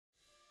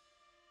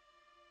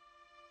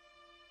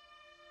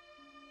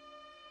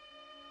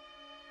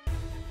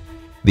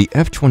The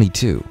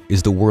F-22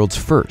 is the world's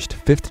first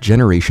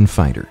fifth-generation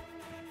fighter.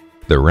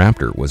 The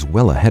Raptor was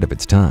well ahead of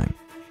its time.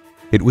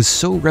 It was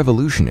so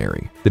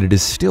revolutionary that it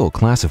is still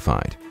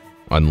classified,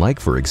 unlike,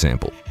 for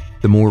example,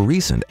 the more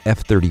recent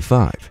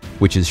F-35,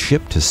 which is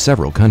shipped to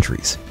several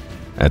countries.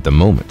 At the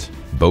moment,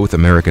 both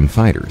American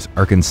fighters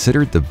are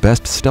considered the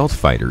best stealth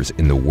fighters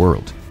in the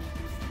world.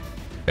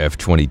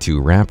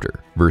 F-22 Raptor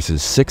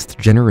versus 6th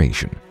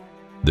generation.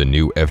 The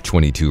new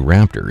F-22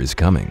 Raptor is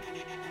coming.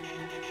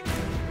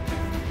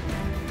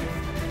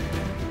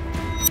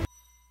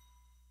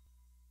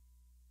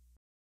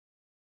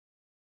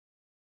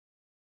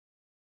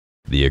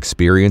 The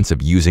experience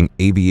of using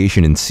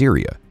Aviation in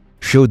Syria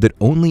showed that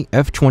only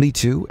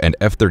F-22 and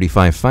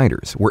F-35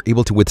 fighters were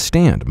able to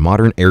withstand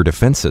modern air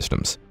defense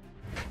systems.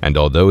 And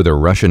although the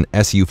Russian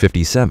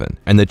Su-57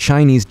 and the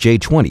Chinese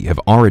J-20 have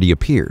already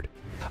appeared,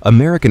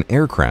 American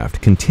aircraft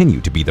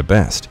continue to be the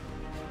best.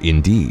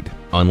 Indeed,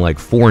 unlike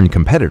foreign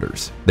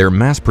competitors, they're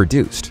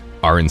mass-produced,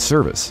 are in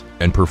service,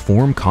 and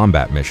perform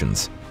combat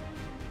missions.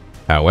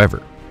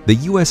 However, the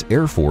U.S.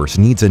 Air Force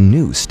needs a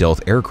new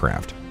stealth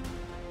aircraft.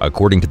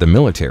 According to the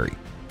military,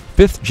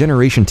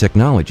 fifth-generation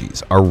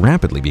technologies are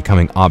rapidly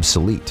becoming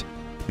obsolete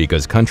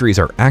because countries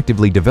are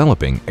actively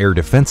developing air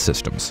defense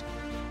systems.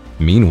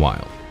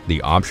 Meanwhile,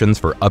 the options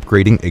for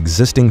upgrading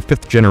existing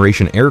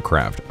fifth-generation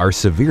aircraft are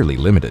severely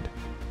limited.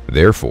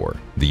 Therefore,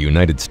 the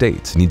United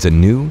States needs a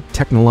new,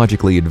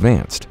 technologically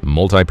advanced,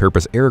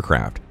 multipurpose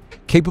aircraft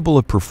capable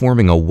of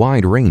performing a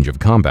wide range of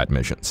combat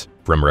missions,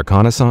 from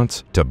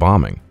reconnaissance to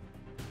bombing.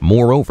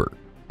 Moreover,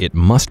 it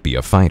must be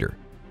a fighter.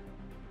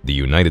 The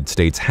United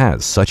States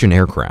has such an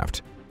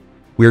aircraft.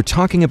 We are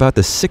talking about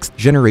the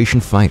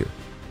 6th-generation fighter,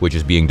 which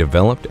is being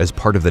developed as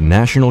part of the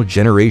National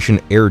Generation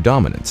Air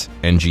Dominance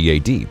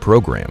 (NGAD)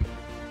 program.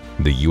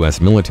 The U.S.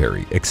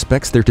 military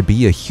expects there to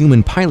be a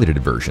human-piloted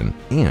version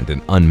and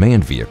an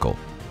unmanned vehicle.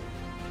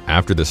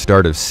 After the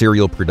start of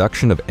serial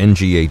production of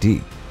NGAD,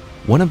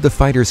 one of the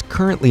fighters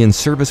currently in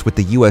service with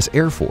the U.S.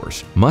 Air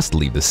Force must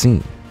leave the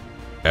scene: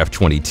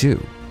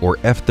 F-22 or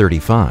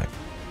F-35.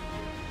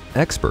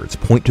 Experts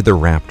point to the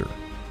Raptor.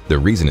 The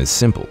reason is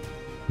simple: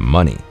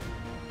 money.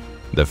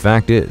 The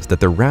fact is that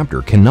the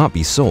Raptor cannot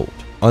be sold,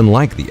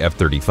 unlike the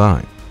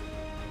F-35.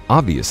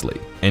 Obviously,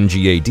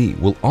 NGAD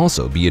will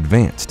also be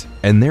advanced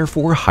and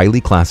therefore highly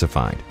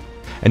classified,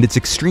 and it's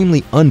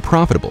extremely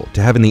unprofitable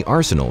to have in the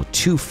arsenal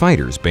two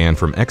fighters banned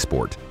from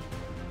export.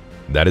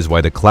 That is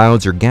why the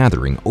clouds are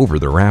gathering over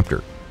the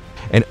Raptor,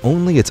 and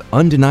only its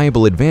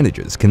undeniable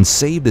advantages can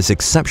save this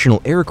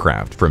exceptional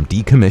aircraft from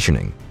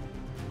decommissioning.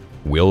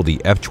 Will the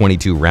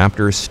F-22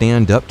 Raptor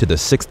stand up to the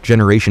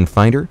 6th-generation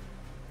fighter?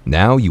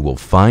 Now you will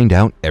find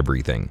out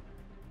everything.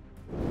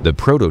 The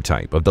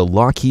prototype of the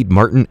Lockheed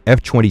Martin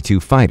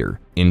F-22 fighter,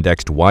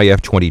 indexed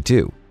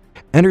YF-22,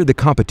 entered the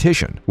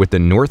competition with the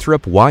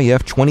Northrop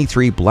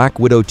YF-23 Black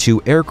Widow II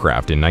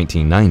aircraft in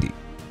 1990.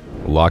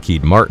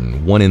 Lockheed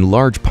Martin won in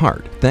large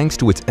part thanks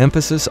to its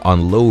emphasis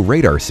on low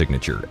radar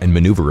signature and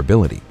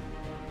maneuverability.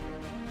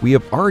 We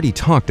have already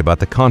talked about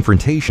the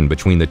confrontation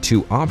between the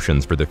two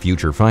options for the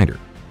future fighter,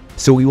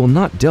 so we will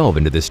not delve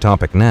into this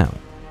topic now.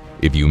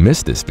 If you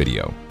missed this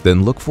video,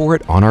 then look for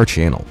it on our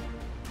channel.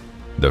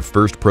 The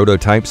first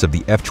prototypes of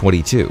the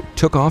F-22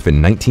 took off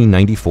in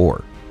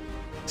 1994.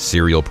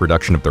 Serial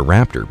production of the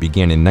Raptor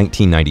began in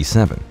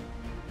 1997.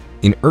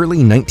 In early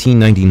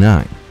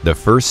 1999, the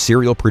first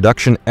serial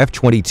production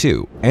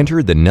F-22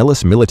 entered the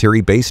Nellis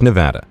Military Base,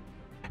 Nevada,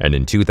 and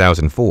in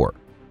 2004,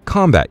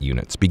 combat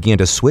units began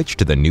to switch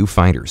to the new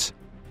fighters.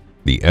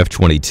 The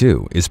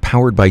F-22 is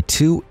powered by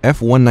two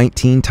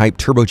F-119 type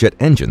turbojet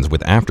engines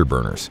with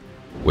afterburners,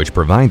 which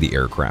provide the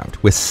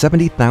aircraft with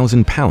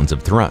 70,000 pounds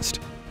of thrust.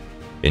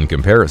 In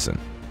comparison,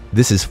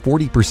 this is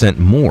 40%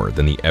 more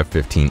than the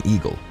F-15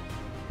 Eagle.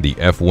 The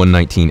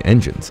F-119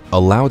 engines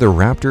allow the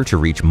Raptor to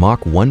reach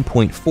Mach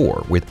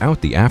 1.4 without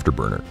the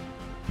afterburner,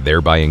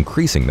 thereby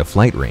increasing the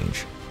flight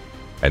range.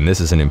 And this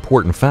is an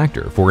important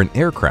factor for an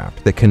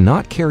aircraft that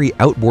cannot carry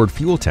outboard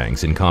fuel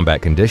tanks in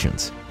combat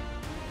conditions.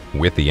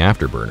 With the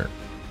afterburner,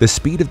 the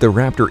speed of the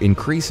Raptor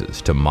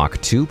increases to Mach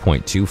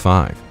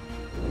 2.25.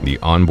 The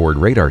onboard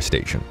radar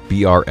station,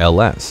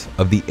 BRLS,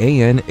 of the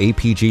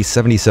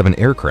AN/APG-77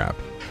 aircraft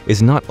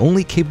is not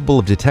only capable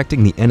of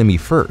detecting the enemy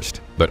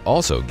first, but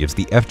also gives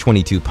the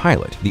F-22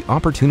 pilot the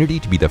opportunity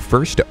to be the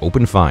first to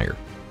open fire.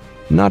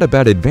 Not a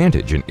bad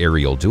advantage in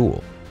aerial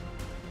duel.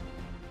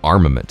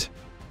 Armament.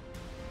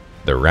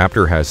 The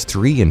Raptor has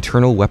 3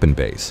 internal weapon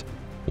bays.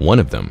 One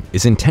of them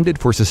is intended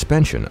for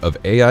suspension of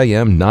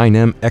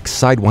AIM-9M-X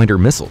Sidewinder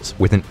missiles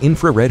with an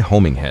infrared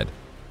homing head.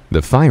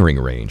 The firing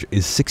range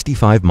is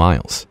 65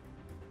 miles.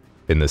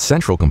 In the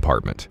central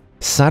compartment,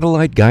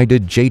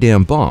 satellite-guided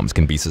JDAM bombs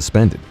can be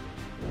suspended.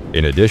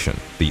 In addition,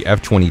 the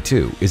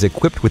F-22 is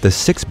equipped with a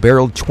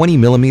 6-barreled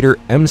 20mm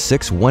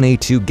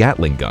M61A2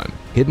 Gatling gun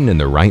hidden in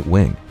the right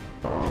wing.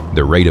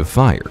 The rate of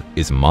fire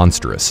is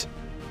monstrous.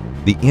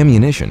 The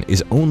ammunition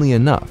is only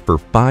enough for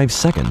 5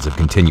 seconds of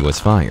continuous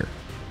fire.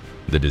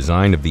 The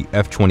design of the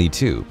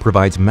F-22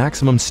 provides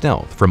maximum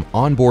stealth from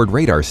onboard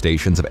radar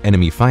stations of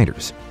enemy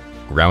fighters,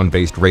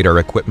 ground-based radar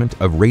equipment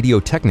of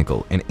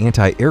radiotechnical and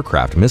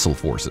anti-aircraft missile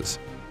forces.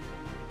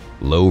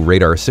 Low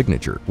radar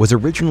signature was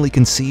originally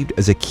conceived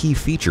as a key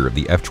feature of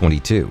the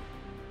F-22.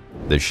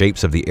 The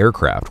shapes of the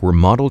aircraft were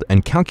modeled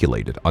and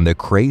calculated on the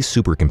Cray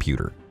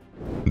supercomputer.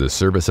 The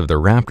surface of the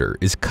Raptor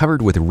is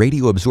covered with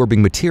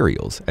radio-absorbing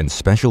materials and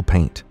special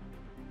paint.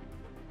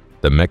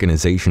 The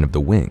mechanization of the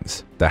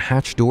wings, the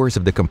hatch doors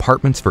of the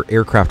compartments for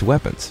aircraft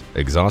weapons,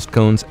 exhaust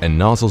cones, and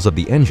nozzles of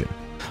the engine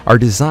are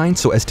designed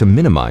so as to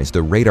minimize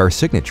the radar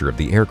signature of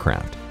the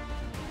aircraft.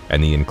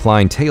 And the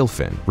inclined tail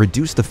fin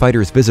reduced the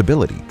fighter's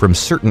visibility from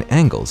certain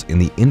angles in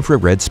the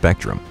infrared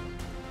spectrum.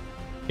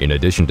 In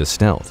addition to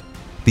stealth,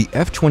 the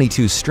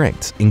F-22's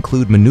strengths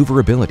include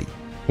maneuverability,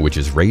 which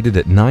is rated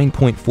at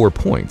 9.4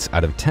 points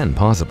out of 10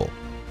 possible.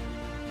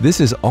 This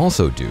is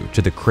also due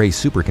to the Cray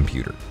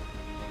supercomputer.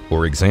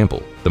 For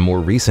example, the more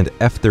recent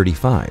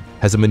F-35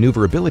 has a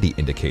maneuverability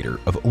indicator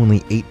of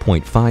only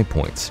 8.5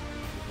 points.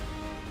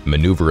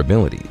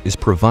 Maneuverability is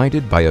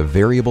provided by a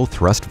variable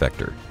thrust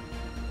vector.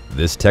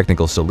 This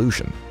technical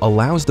solution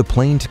allows the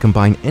plane to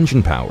combine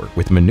engine power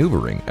with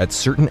maneuvering at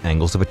certain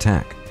angles of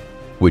attack,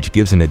 which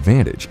gives an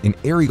advantage in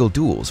aerial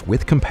duels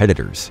with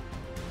competitors.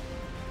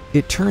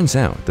 It turns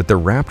out that the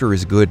Raptor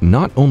is good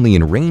not only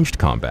in ranged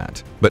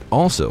combat, but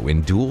also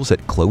in duels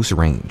at close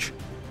range.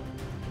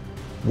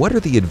 What are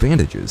the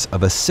advantages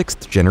of a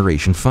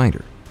sixth-generation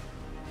fighter?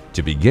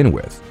 To begin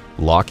with,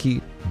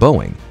 Lockheed,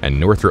 Boeing, and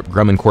Northrop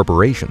Grumman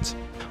corporations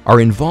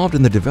are involved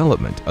in the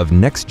development of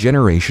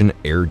next-generation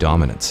air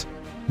dominance.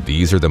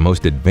 These are the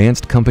most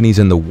advanced companies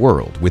in the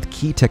world with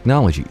key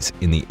technologies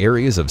in the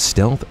areas of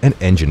stealth and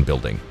engine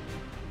building.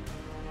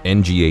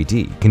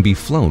 NGAD can be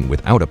flown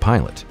without a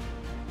pilot.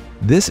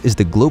 This is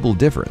the global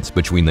difference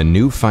between the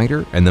new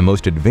fighter and the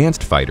most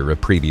advanced fighter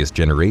of previous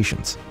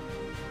generations.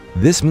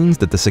 This means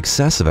that the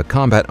success of a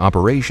combat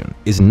operation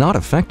is not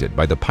affected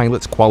by the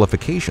pilot's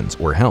qualifications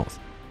or health.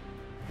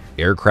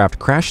 Aircraft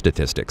crash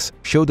statistics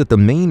show that the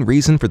main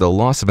reason for the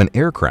loss of an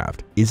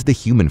aircraft is the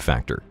human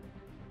factor.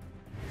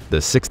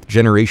 The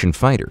sixth-generation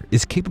fighter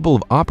is capable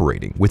of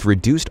operating with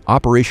reduced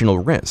operational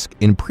risk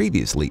in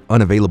previously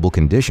unavailable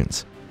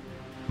conditions.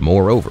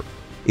 Moreover,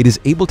 it is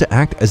able to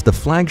act as the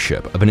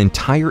flagship of an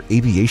entire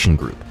aviation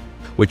group,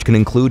 which can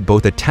include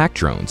both attack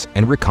drones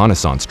and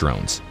reconnaissance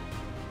drones.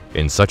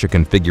 In such a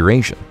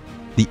configuration,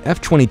 the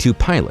F-22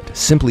 pilot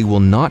simply will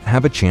not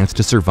have a chance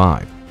to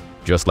survive,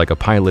 just like a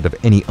pilot of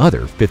any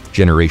other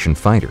fifth-generation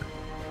fighter.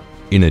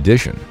 In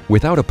addition,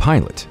 without a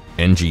pilot,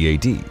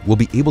 NGAD will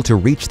be able to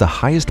reach the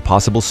highest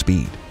possible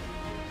speed.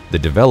 The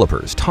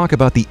developers talk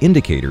about the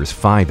indicator's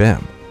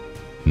 5M.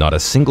 Not a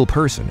single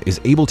person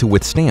is able to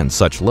withstand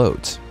such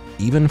loads,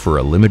 even for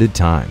a limited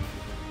time.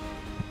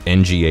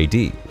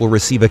 NGAD will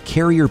receive a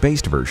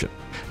carrier-based version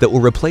that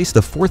will replace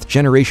the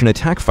fourth-generation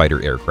attack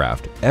fighter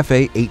aircraft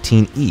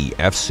FA-18E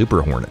F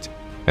Super Hornet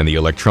and the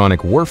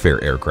electronic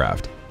warfare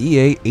aircraft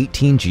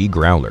EA-18G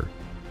Growler.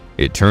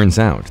 It turns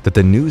out that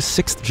the new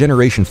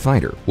sixth-generation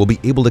fighter will be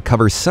able to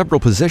cover several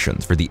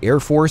positions for the Air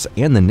Force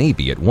and the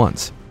Navy at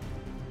once.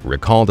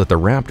 Recall that the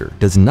Raptor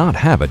does not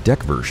have a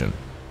deck version.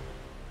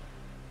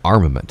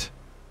 Armament.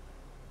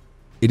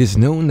 It is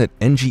known that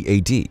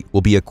NGAD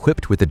will be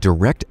equipped with a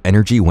direct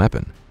energy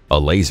weapon, a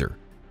laser.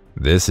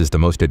 This is the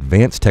most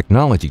advanced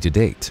technology to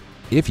date,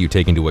 if you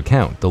take into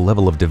account the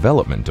level of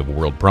development of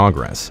world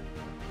progress.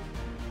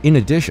 In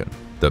addition,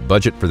 the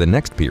budget for the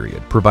next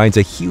period provides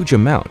a huge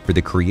amount for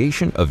the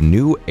creation of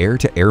new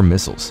air-to-air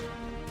missiles.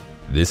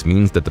 This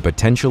means that the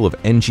potential of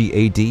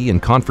NGAD in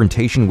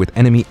confrontation with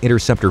enemy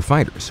interceptor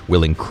fighters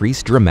will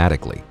increase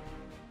dramatically.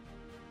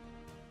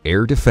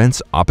 Air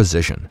defense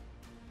opposition.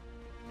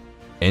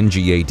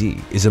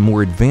 NGAD is a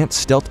more advanced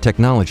stealth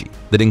technology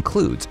that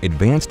includes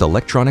advanced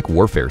electronic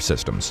warfare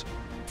systems.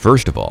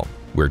 First of all,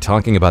 we're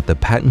talking about the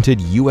patented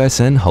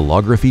USN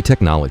holography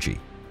technology.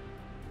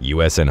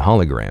 USN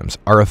holograms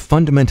are a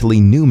fundamentally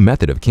new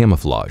method of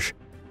camouflage,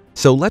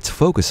 so let's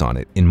focus on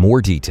it in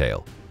more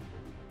detail.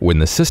 When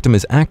the system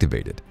is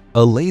activated,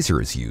 a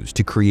laser is used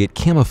to create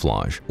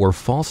camouflage or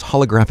false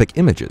holographic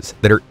images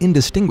that are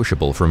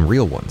indistinguishable from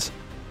real ones.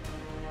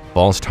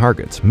 False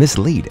targets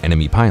mislead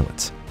enemy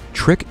pilots,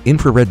 trick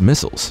infrared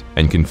missiles,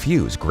 and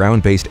confuse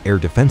ground-based air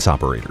defense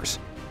operators.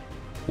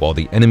 While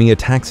the enemy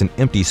attacks an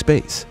empty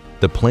space,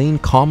 the plane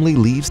calmly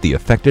leaves the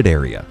affected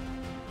area.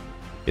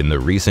 In the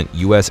recent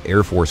U.S.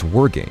 Air Force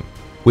wargame,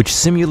 which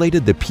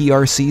simulated the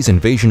PRC's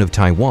invasion of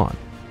Taiwan,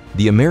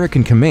 the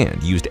American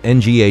command used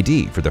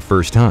NGAD for the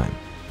first time.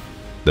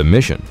 The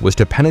mission was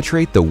to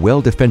penetrate the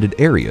well-defended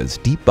areas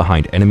deep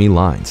behind enemy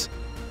lines.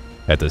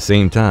 At the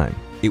same time,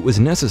 it was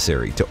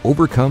necessary to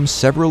overcome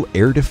several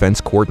air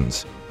defense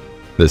cordons.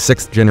 The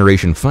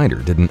sixth-generation fighter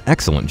did an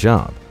excellent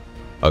job.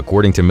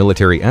 According to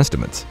military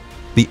estimates,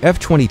 the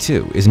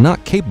F-22 is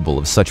not capable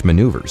of such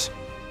maneuvers,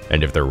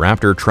 and if the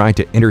Raptor tried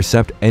to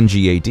intercept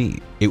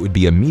NGAD, it would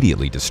be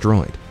immediately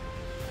destroyed.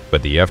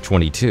 But the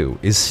F-22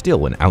 is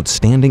still an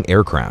outstanding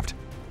aircraft.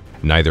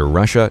 Neither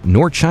Russia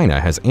nor China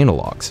has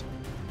analogs.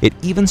 It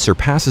even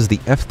surpasses the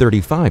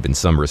F-35 in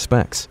some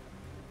respects.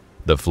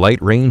 The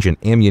flight range and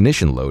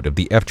ammunition load of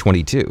the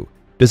F-22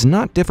 does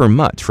not differ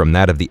much from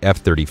that of the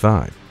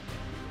F-35.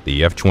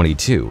 The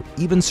F-22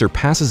 even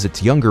surpasses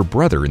its younger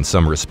brother in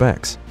some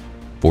respects.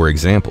 For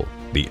example,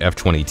 the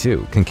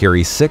F-22 can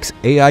carry 6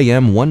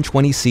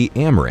 AIM-120C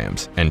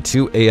AMRAAMs and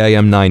 2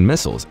 AIM-9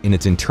 missiles in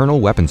its internal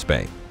weapons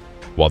bay,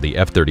 while the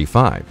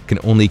F-35 can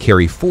only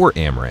carry 4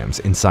 AMRAAMs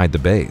inside the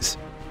bays.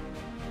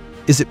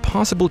 Is it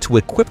possible to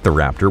equip the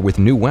Raptor with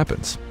new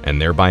weapons and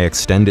thereby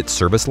extend its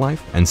service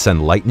life and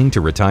send Lightning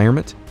to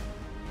retirement?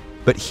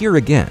 But here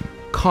again,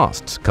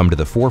 costs come to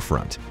the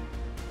forefront.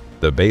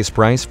 The base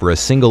price for a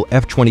single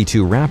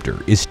F-22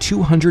 Raptor is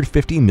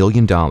 $250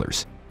 million.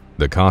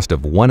 The cost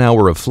of 1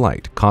 hour of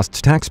flight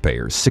costs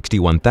taxpayers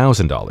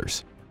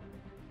 $61,000.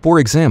 For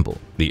example,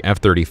 the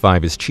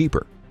F-35 is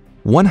cheaper.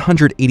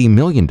 $180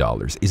 million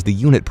is the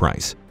unit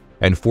price,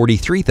 and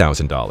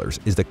 $43,000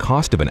 is the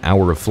cost of an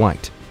hour of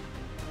flight.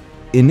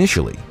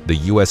 Initially, the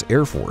U.S.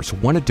 Air Force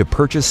wanted to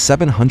purchase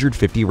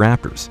 750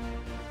 Raptors.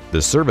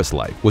 The service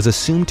life was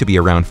assumed to be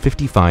around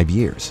 55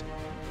 years.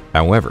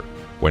 However,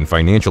 when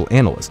financial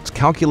analysts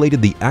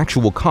calculated the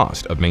actual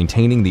cost of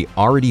maintaining the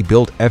already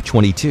built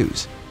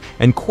F-22s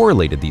and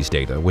correlated these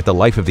data with the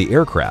life of the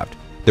aircraft,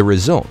 the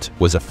result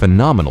was a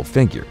phenomenal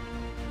figure.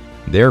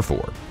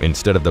 Therefore,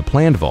 instead of the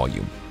planned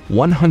volume,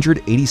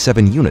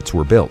 187 units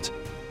were built.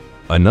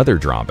 Another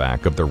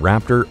drawback of the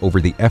Raptor over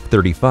the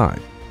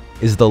F-35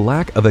 is the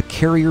lack of a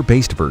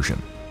carrier-based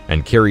version,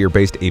 and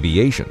carrier-based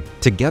aviation,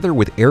 together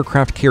with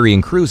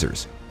aircraft-carrying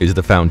cruisers, is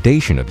the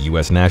foundation of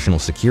U.S. national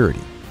security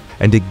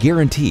and a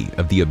guarantee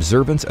of the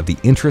observance of the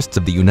interests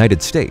of the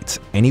United States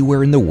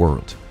anywhere in the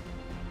world.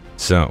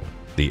 So,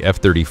 the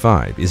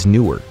F-35 is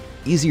newer,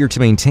 easier to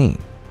maintain,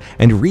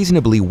 and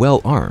reasonably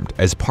well-armed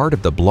as part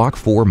of the Block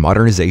 4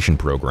 modernization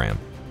program.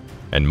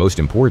 And most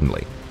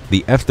importantly,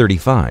 the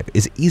F-35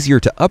 is easier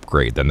to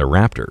upgrade than the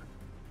Raptor.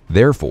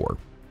 Therefore,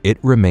 it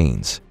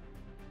remains.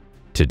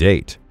 To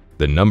date,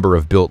 the number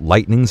of built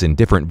Lightnings in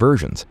different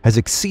versions has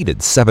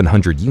exceeded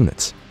 700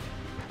 units.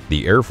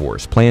 The Air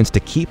Force plans to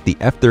keep the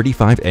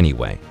F-35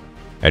 anyway,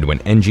 and when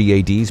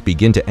NGADs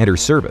begin to enter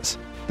service,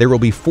 there will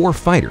be 4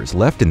 fighters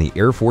left in the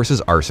Air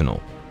Force's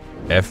arsenal: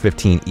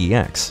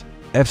 F-15EX,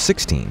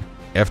 F-16,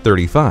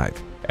 F-35,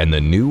 and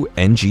the new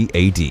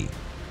NGAD.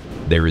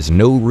 There is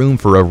no room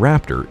for a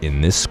Raptor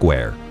in this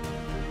square.